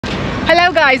Hello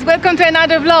guys, welcome to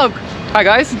another vlog. Hi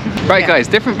guys. Right guys,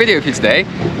 different video for you today.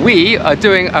 We are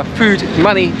doing a food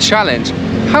money challenge.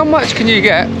 How much can you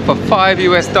get for $5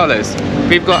 US?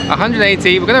 We've got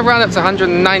 180, we're going to round up to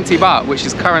 190 baht, which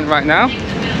is current right now.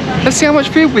 Let's see how much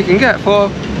food we can get for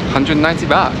 190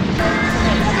 baht.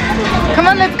 Come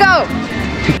on, let's go.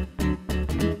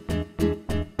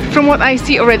 From what I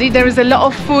see already, there is a lot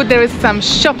of food, there is some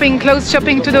shopping, clothes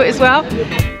shopping to do as well.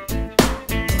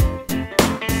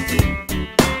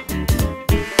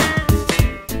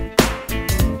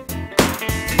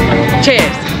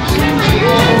 Cheers.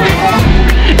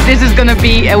 This is gonna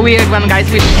be a weird one, guys.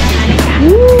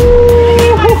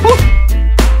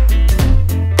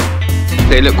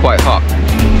 They look quite hot.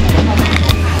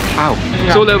 Ow, yeah.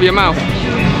 It's all over your mouth.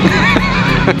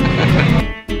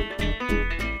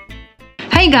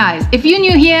 Hey guys, if you're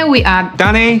new here, we are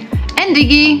Danny and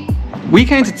Diggy. We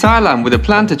came to Thailand with a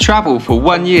plan to travel for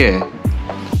 1 year,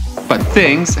 but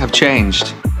things have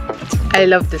changed. I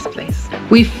love this place.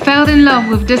 We fell in love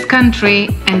with this country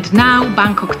and now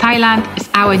Bangkok, Thailand is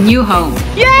our new home.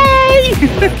 Yay!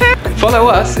 Follow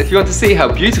us if you want to see how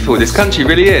beautiful this country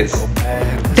really is.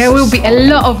 There will be a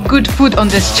lot of good food on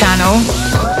this channel,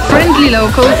 friendly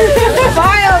locals,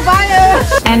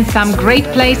 and some great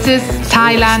places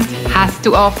Thailand has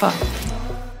to offer.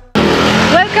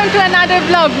 Welcome to another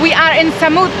vlog. We are in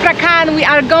Samut Prakan. We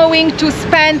are going to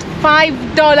spend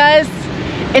 $5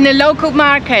 in a local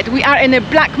market. We are in a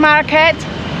black market.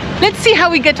 Let's see how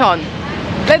we get on.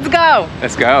 Let's go.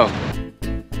 Let's go.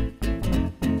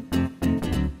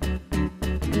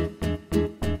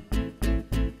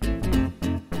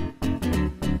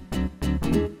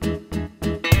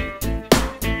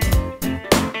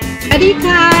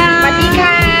 Padika.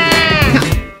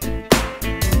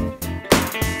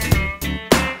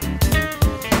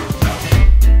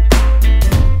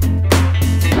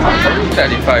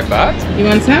 35 baht. You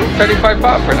want some? 35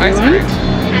 baht for an ice cream.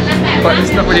 But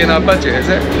it's not really in our budget, is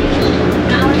it?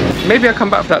 Maybe I'll come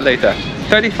back for that later.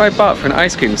 35 baht for an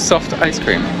ice cream, soft ice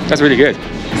cream. That's really good.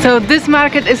 So this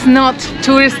market is not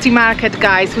touristy market,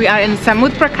 guys. We are in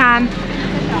Samut Prakan.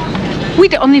 We're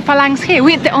the only Phalangs here.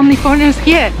 We're the only foreigners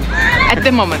here at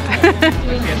the moment.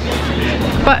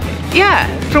 But yeah,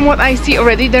 from what I see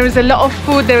already, there is a lot of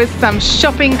food. There is some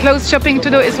shopping, clothes shopping to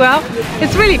do as well.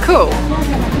 It's really cool.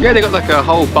 Yeah, they got like a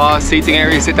whole bar seating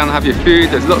area. Sit down and have your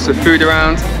food. There's lots of food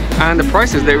around, and the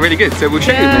prices, they're really good. So we'll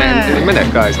show you in a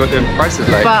minute, guys, what the price is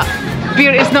like. But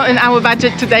beer is not in our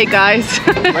budget today, guys.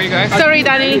 Where are you guys? Sorry,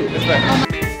 Danny.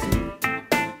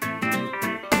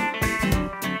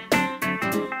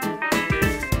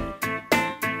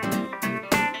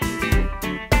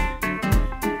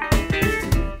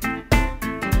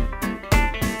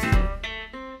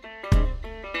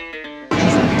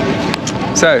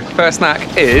 So, first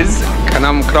snack is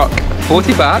Kanam Krok,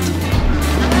 40 baht.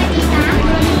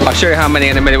 I'll show you how many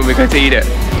in a minute when we go to eat it.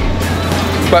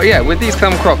 But yeah, with these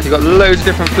Kanam Krok, you've got loads of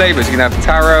different flavors. You can have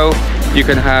taro, you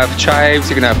can have chives,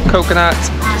 you can have coconut.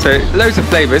 So loads of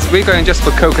flavors. We're going just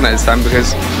for coconut this time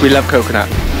because we love coconut.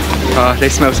 Oh, they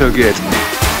smell so good.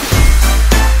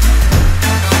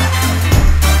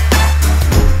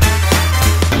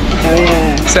 Oh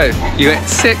yeah. So you get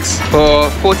 6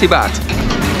 for 40 baht.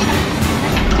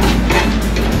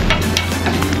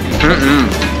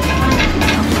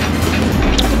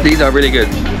 These are really good.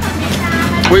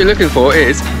 What you're looking for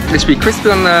is this to be crispy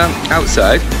on the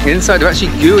outside. The inside they're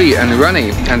actually gooey and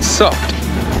runny and soft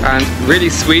and really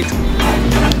sweet.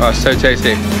 Oh, so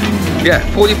tasty. Yeah,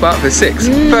 40 baht for 6.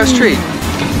 First treat.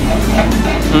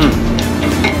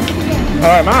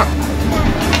 Alright, Mark.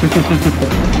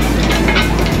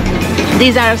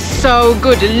 These are so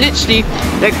good. Literally,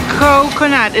 the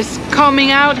coconut is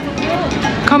coming out,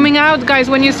 guys.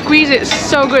 When you squeeze it, it's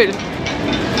so good.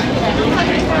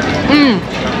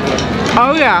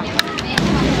 Oh yeah,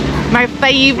 my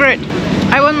favorite.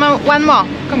 I want one more.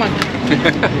 Come on.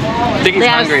 Diggy's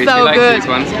hungry. So she likes good. these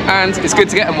ones, and it's good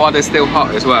to get them while they're still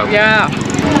hot as well. Yeah.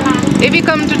 If you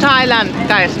come to Thailand,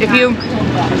 guys, if you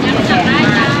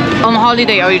on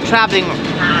holiday or you're traveling,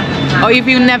 or if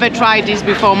you never tried this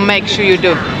before, make sure you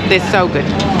do. They're so good.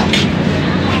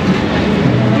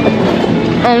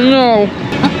 Oh no.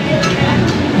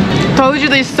 Told you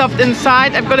they're soft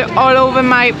inside. I've got it all over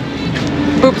my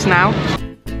boobs now.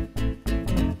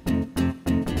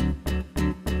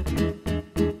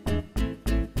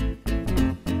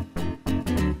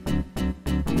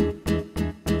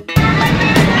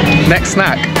 Next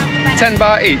snack, 10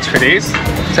 baht each for these.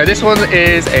 So this one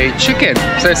is a chicken.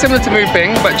 So similar to Moo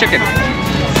Ping, but chicken.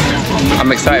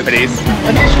 I'm excited for these.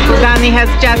 Danny has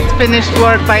just finished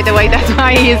work, by the way. That's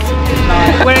why he's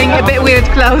wearing a bit weird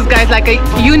clothes, guys, like a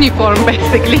uniform,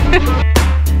 basically.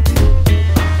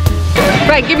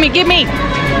 Right, give me.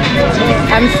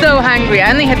 I'm so hungry.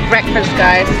 I only had breakfast,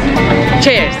 guys.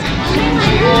 Cheers.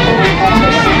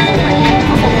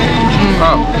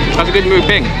 Oh, that's a good mu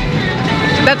ping.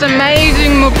 That's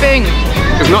amazing mu ping.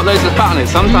 There's not loads of fat on it.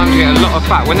 Sometimes you get a lot of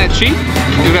fat. When they're cheap,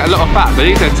 you get a lot of fat. But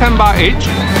these are 10 baht each.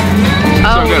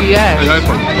 Oh, so good. yes. It's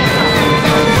open.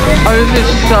 Oh, this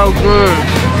is so good.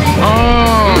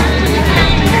 Oh.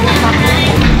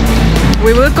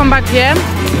 We will come back here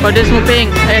for this mu ping.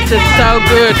 This is so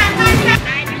good.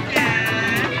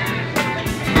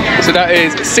 So that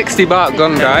is 60 baht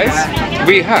gone, guys.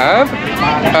 We have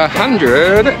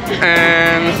 130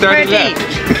 left.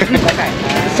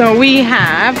 So we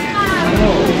have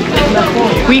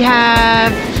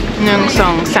 1,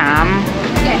 2, 3.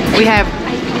 We have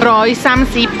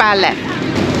 130 baht left.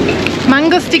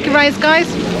 Mango sticky rice, guys.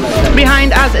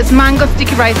 Behind us is mango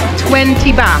sticky rice,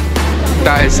 20 baht.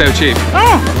 That is so cheap.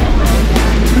 Oh.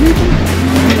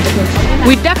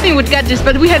 We definitely would get this,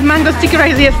 but we had mango sticky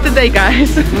rice yesterday,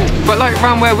 guys. But like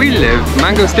around where we live,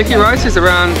 mango sticky rice is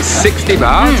around 60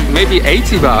 baht, maybe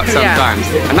 80 baht sometimes.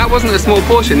 Yeah. And that wasn't a small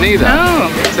portion neither.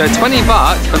 No. So 20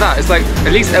 baht for that is like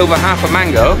at least over half a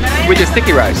mango with just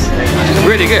sticky rice.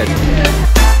 Really good.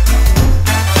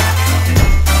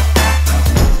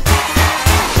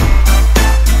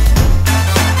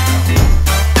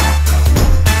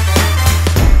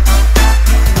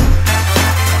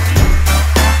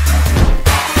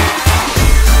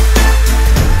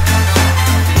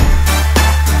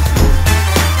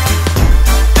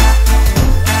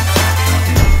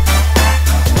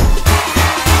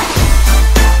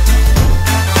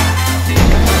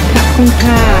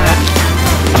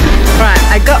 Right,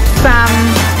 I got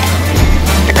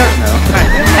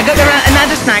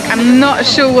another snack. I'm not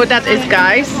sure what that is,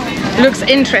 guys. Looks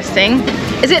interesting.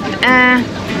 Is it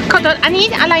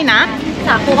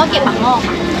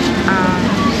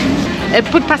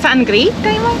put ภาษาอังกฤษไ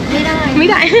ด้ไหมไม่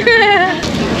ได้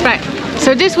Right, so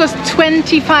this was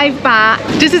 25 baht.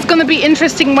 This is gonna be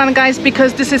interesting one, guys,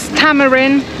 because this is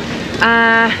tamarind.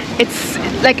 It's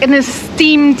like in a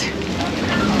steamed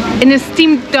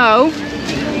dough,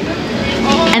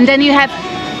 and then you have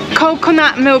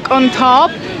coconut milk on top,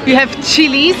 you have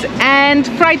chilies and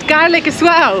fried garlic as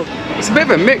well. It's a bit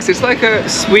of a mix. It's like a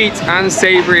sweet and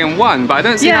savoury in one, but I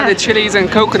don't see how the chilies and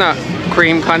coconut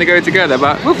cream kind of go together,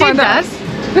 but we'll find out.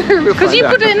 Because you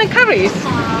put it in the curries.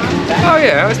 Oh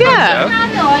yeah, I suppose so.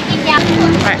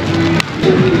 Right.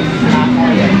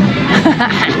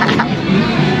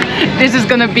 This is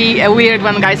gonna be a weird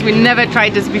one, guys. We never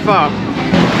tried this before.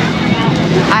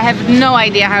 I have no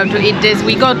idea how to eat this.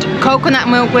 We got coconut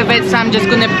milk with it, so I'm just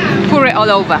gonna pour it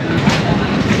all over.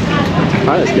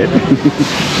 Oh, that's good.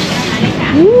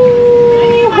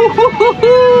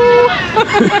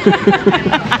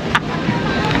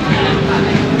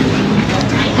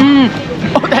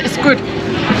 Oh, that's good.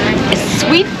 It's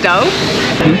sweet though.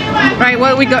 Right,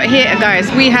 what we got here, guys?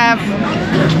 We have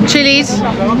chilies.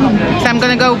 So I'm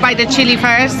gonna go by the chili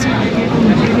first.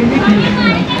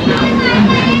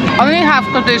 Only half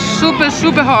because they're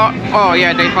super hot. Oh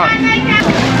yeah, they're hot.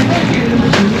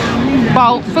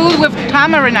 Well, filled with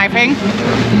tamarind, I think.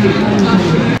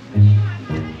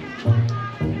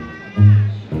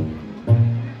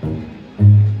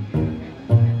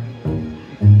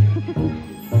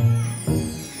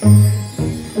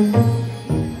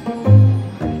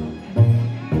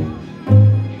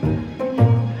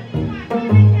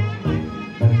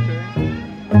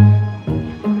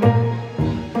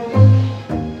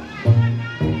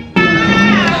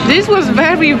 This was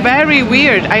very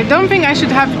weird. I don't think I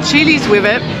should have chilies with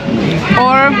it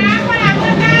or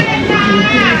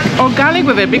garlic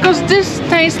with it, because this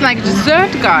tastes like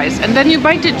dessert, guys. And then you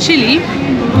bite the chili.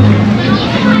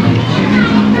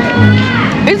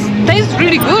 It tastes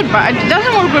really good, but it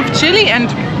doesn't work with chili and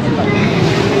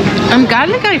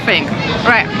garlic, I think.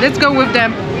 Right, let's go with the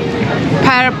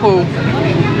purple.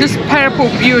 This purple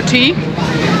beauty.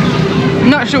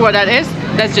 Not sure what that is.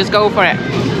 Let's just go for it.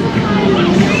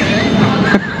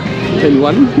 In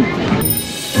one.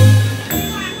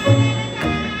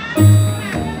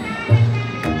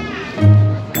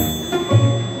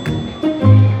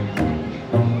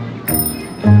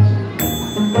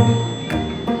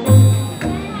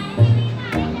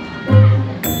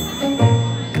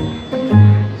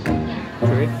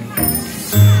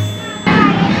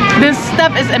 This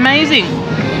stuff is amazing,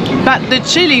 but the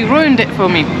chili ruined it for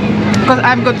me. because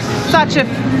I've got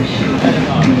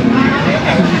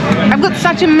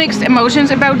such a mixed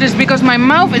emotions about this, because my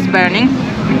mouth is burning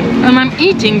and I'm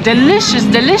eating delicious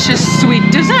sweet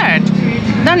dessert.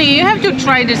 Danny, you have to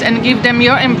try this and give them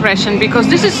your impression, because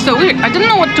this is so weird. I don't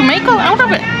know what to make out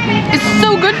of it. It's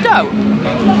so good though.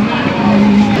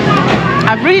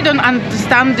 I really don't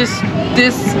understand this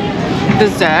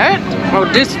dessert or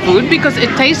this food, because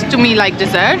it tastes to me like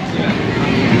dessert.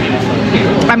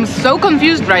 I'm so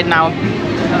confused right now.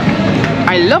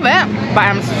 I love it, but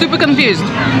I'm super confused.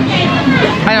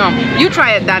 I don't know. You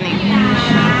try it, Danny.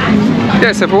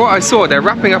 Yeah, so for what I saw, they're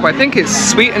wrapping up, I think it's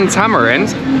sweetened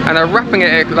tamarind, and they're wrapping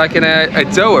it like in a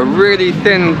dough, a really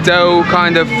thin dough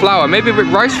kind of flour, maybe with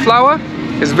rice flour.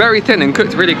 It's very thin and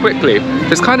cooked really quickly.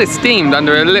 It's kind of steamed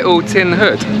under a little tin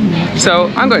hood. So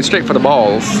I'm going straight for the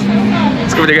balls.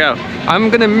 Let's give it a go. I'm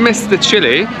gonna miss the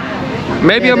chili.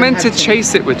 Maybe I'm meant to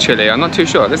chase it with chili, I'm not too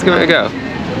sure. Let's give it a go.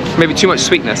 Maybe too much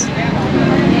sweetness.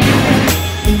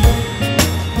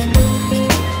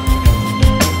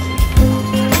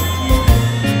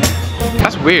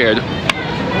 That's weird.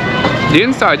 The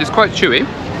inside is quite chewy.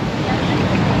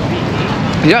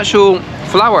 The actual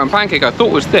flour and pancake I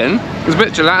thought was thin. It's a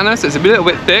bit gelatinous, it's a little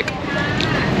bit thick,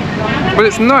 but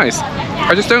it's nice.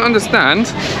 I just don't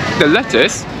understand the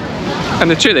lettuce and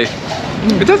the chili.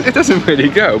 It doesn't really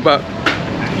go, but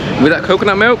with that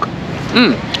coconut milk,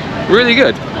 really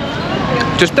good.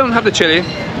 Just don't have the chili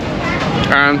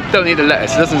and don't need the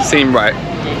lettuce. It doesn't seem right,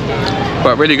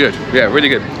 but really good. Yeah, really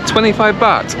good. 25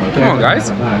 baht. Come on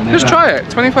guys, just try it.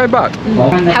 25 baht.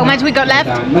 How much we got left?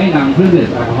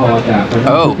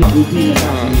 Oh. 1,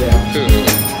 2,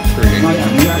 3, 4,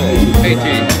 80,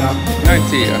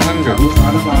 90,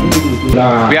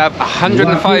 100. We have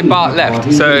 105 baht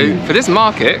left. So for this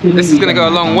market, this is going to go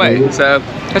a long way. So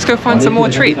let's go find some more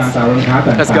treats.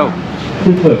 Let's go.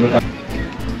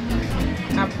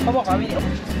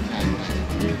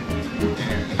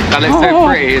 That looks so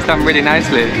pretty. It's done really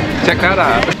nicely. Check that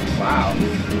out. Wow.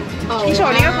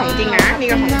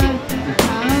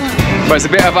 But it's a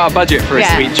bit of our budget for a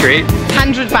sweet treat.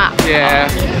 100 baht. Yeah.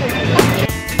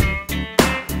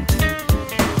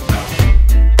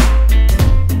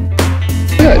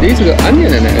 Look, these have got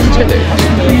onion in it and chili.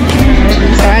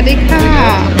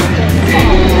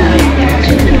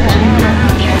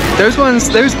 Those ones,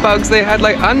 those bugs, they had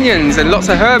like onions and lots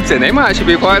of herbs in. They might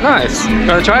actually be quite nice. You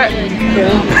want to try it?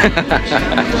 Yeah.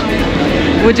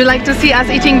 Would you like to see us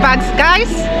eating bugs, guys?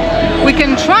 We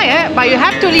can try it, but you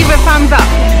have to leave a thumbs up.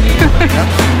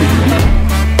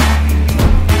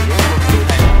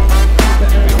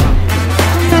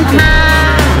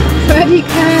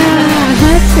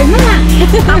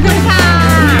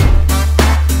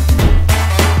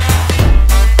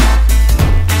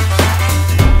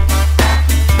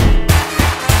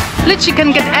 Literally, you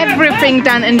can get everything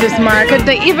done in this market.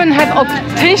 They even have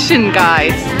optician,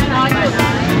 guys.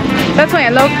 That's why I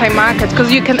love Thai markets,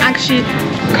 because you can actually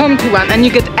come to one and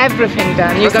you get everything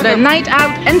done. You got a night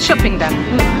out and shopping done.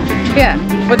 Yeah.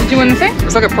 What did you want to say?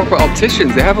 It's like a proper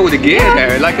opticians. They have all the gear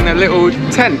there, like in a little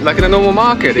tent, like in a normal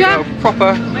market. You know,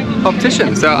 proper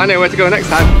optician. So I know where to go next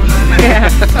time. Yeah.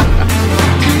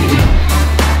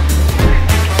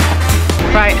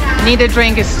 Right, need a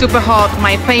drink, is super hot.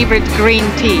 My favorite green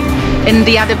tea. In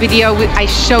the other video I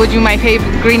showed you my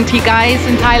favorite green tea, guys,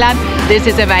 in Thailand. This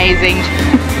is amazing.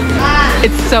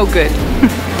 It's so good.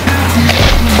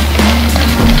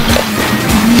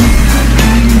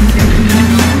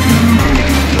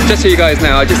 Just so you guys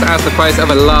know, I just asked the price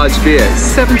of a large beer.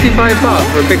 75 baht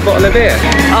for a big bottle of beer.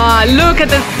 Oh, look at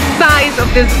the size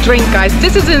of this drink, guys.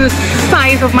 This is in the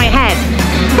size of my head.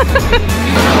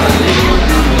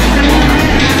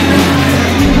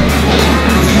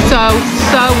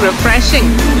 So refreshing.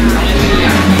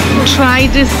 Try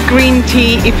this green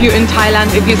tea if you're in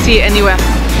Thailand, if you see it anywhere.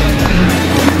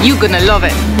 You're gonna love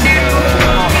it.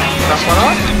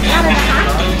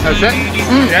 That's it?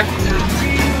 Yeah.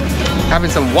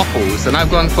 Having some waffles, and I've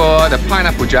gone for the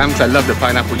pineapple jam because I love the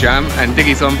pineapple jam, and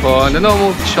Diggy's gone for the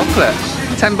normal chocolate.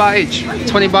 10 baht each,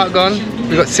 20 baht gone.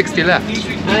 We've got 60 left.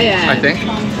 Oh yeah. I think.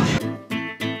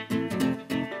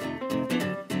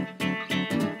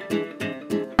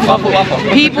 Waffle.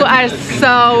 People are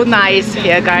so nice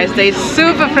here, guys. They're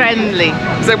super friendly.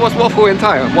 So what's waffle in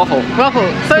Thai? Waffle. Waffle.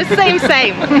 So it's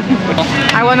same.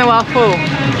 I want a waffle.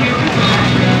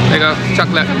 There you go,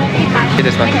 chocolate. Get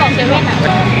this one.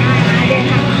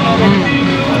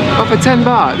 Oh, for 10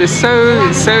 baht. It's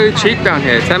so cheap down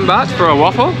here. 10 baht for a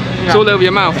waffle? Yeah. It's all over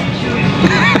your mouth.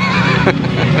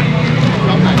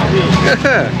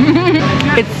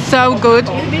 It's so good.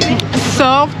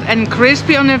 Soft and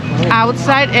crispy on the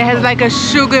outside. It has like a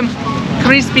sugar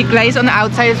crispy glaze on the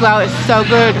outside as well. It's so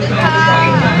good.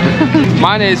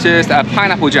 Mine is just a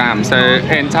pineapple jam, so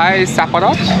in Thai,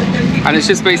 saparot, and it's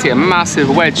just basically a massive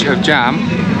wedge of jam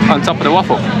on top of the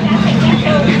waffle.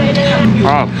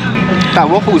 Oh, that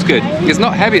waffle's good. It's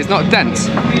not heavy, it's not dense.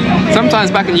 Sometimes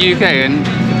back in the UK and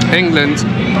England,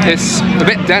 it's a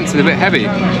bit dense and a bit heavy.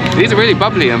 These are really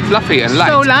bubbly and fluffy and light.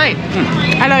 So light.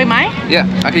 Hello, mine? Yeah,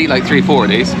 I could eat like 3-4 of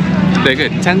these. They're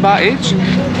good. 10 baht each.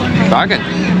 Bargain.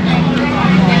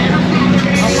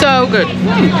 So good.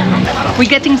 We're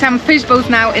getting some fish balls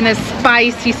now in a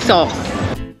spicy sauce.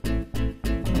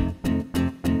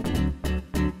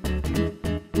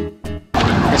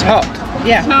 It's hot.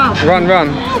 Yeah. Run, run.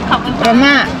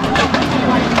 Rama.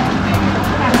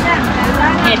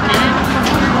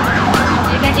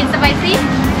 spicy?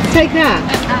 ใช่ค่ะ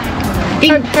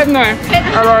เผ็ดหน่อย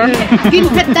อร่อย กิน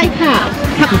เผ็ดได้ค่ะ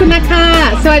ขอบคุณนะคะ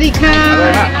สวัสดีค่ะ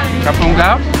ขอบคุณค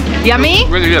รับ Yummy?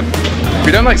 Really good. If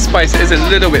you don't like spice, it is a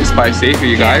little bit spicy for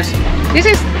you guys. This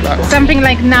is something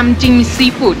like nam jing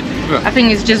seafood. Yeah. I think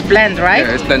it's just blend, right?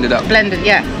 Yeah, it's blended up. Blended,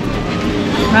 yeah.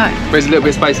 Right. But it's a little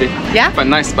bit spicy. Yeah? But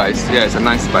nice spice. Yeah, it's a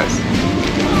nice spice.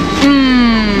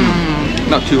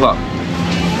 Not too hot.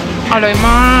 อร่อยม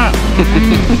าก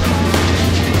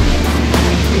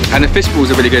And the fish balls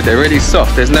are really good. They're really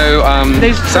soft. There's no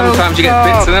sometimes you get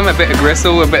bits of them, a bit of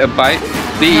gristle, a bit of bite.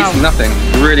 These nothing.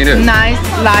 Really good. Nice,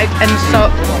 light and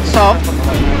soft.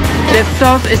 The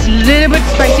sauce is a little bit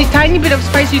spicy, tiny bit of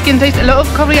spice. You can taste a lot of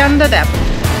coriander there.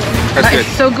 That's good.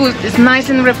 It's so good. It's nice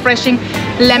and refreshing,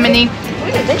 lemony.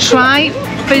 Try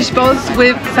fish balls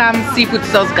with some seafood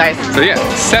sauce, guys. So yeah,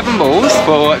 7 balls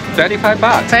for 35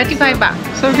 baht. 35 baht.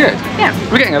 So good. Yeah.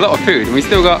 We're getting a lot of food and we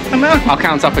still got, I know. I'll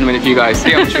count up in a minute for you guys.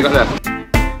 See how much we got left.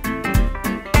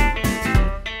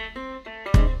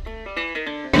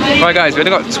 Right guys, we've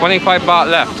only got 25 baht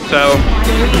left, so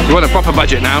we want a proper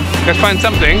budget now. Let's find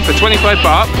something for 25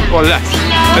 baht or less.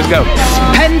 Let's go.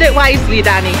 Spend it wisely,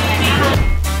 Danny.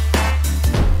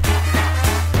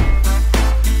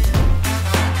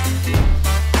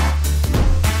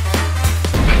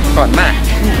 Right, Mac.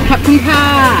 ขอบคุณค่ะ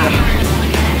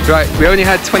Right, we only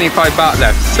had 25 baht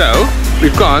left, so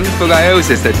we've gone for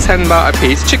gyozas. They're 10 baht a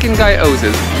piece, chicken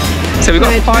gyozas. So we've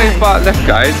got 5 baht left,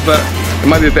 guys, but it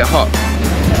might be a bit hot.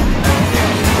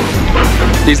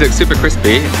 These look super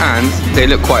crispy and they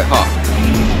look quite hot.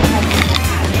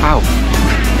 Ow.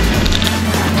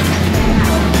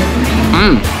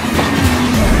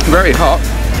 Very hot,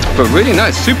 but really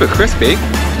nice, super crispy.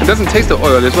 It doesn't taste the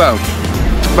oil as well.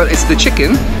 But it's the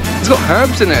chicken. It's got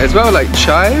herbs in it as well, like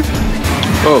chive.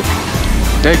 Oh,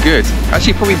 they're good.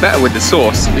 Actually, probably better with the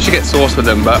sauce. We should get sauce with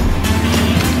them, but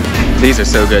these are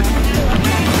so good.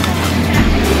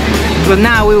 Well,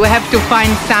 now we will have to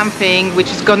find something which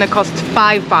is gonna cost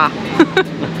 5 baht.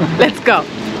 Let's go.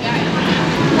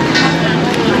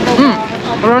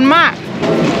 ร้อนมาก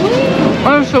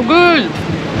Oh, so good.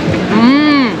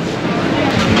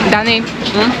 Danny,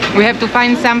 we have to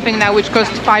find something now which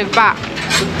costs 5 baht.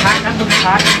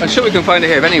 I'm sure we can find it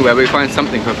here anywhere. We find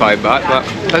something for 5 baht, but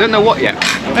I don't know what yet.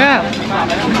 Yeah,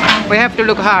 we have to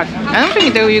look hard. I don't think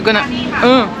that you're gonna.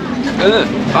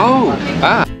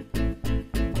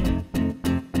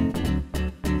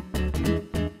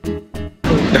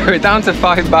 We're down to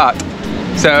 5 baht.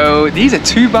 So these are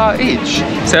 2 baht each.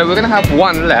 So we're gonna have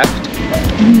 1 left.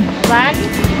 1,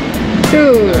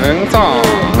 2. 1 2 ข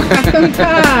อบคุณค่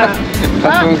ะ ขอ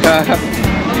บคุณครับ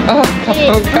Oh, ขอบ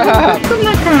คุณครับ ขอบคุณน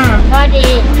ะคะ พอดี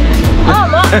โอ้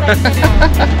โห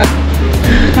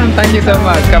Thank you so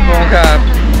much. ขอบคุณครับ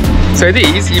So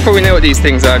these, you probably know what these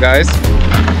things are, guys.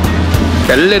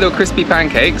 They're little crispy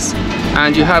pancakes,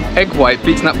 and you have egg white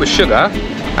beaten up with sugar,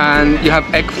 and you have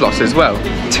egg floss as well.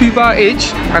 2 baht each,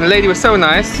 and the lady was so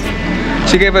nice.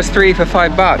 She gave us 3 for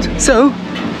 5 baht. So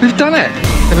we've done it.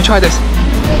 Let me try this.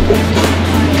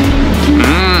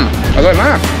 I like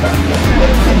that.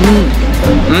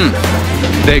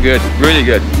 They're good, really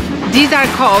good. These are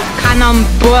called kanon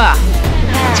bua.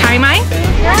 Chai mai?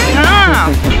 Ah.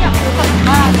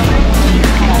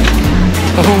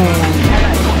 Oh.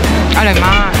 อร่อยม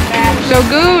าก So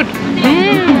good.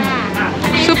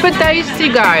 Super tasty,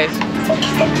 guys.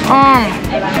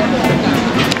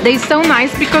 They're so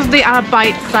nice because they are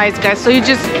bite-sized, guys. So you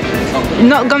just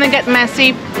not gonna get messy.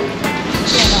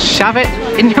 Shove it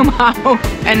in your mouth,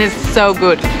 and it's so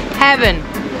good. Heaven.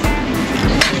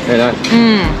 Very nice.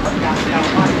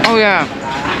 Oh yeah.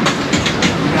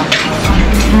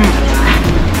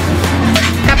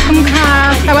 ขอบคุณค่ะ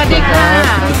สวัสดีค่ะ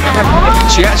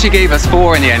She actually gave us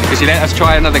 4 in the end because she let us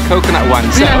try another coconut one.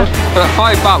 So for that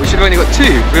 5 baht, we should have only got 2.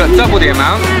 We got double the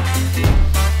amount.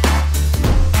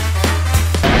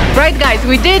 Right, guys,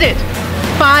 we did it.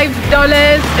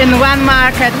 $5 in one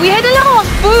market. We had a lot of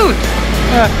food.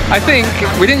 I think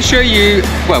we didn't show you,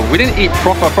 well, we didn't eat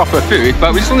proper food,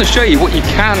 but we just want to show you what you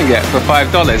can get for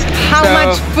 $5. How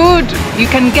much food you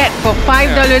can get for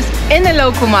 $5 in a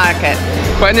local market.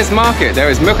 But in this market, there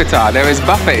is mukata, there is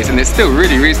buffets, and it's still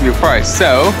really reasonable price.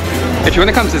 So, if you want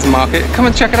to come to this market, come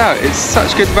and check it out. It's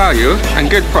such good value and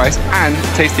good price and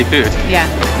tasty food. Yeah.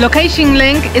 Location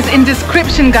link is in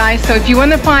description, guys. So if you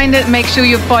want to find it, make sure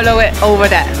you follow it over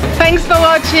there. Thanks for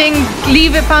watching.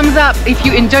 Leave a thumbs up if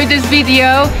you enjoyed this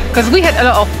video, because we had a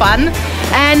lot of fun.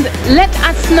 And let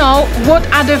us know what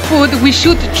other food we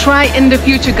should try in the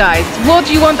future, guys. What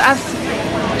do you want us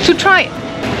to try?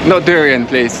 Not durian,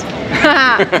 please.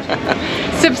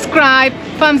 Subscribe,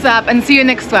 thumbs up, and see you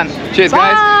next one. Cheers,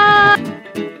 guys. Bye.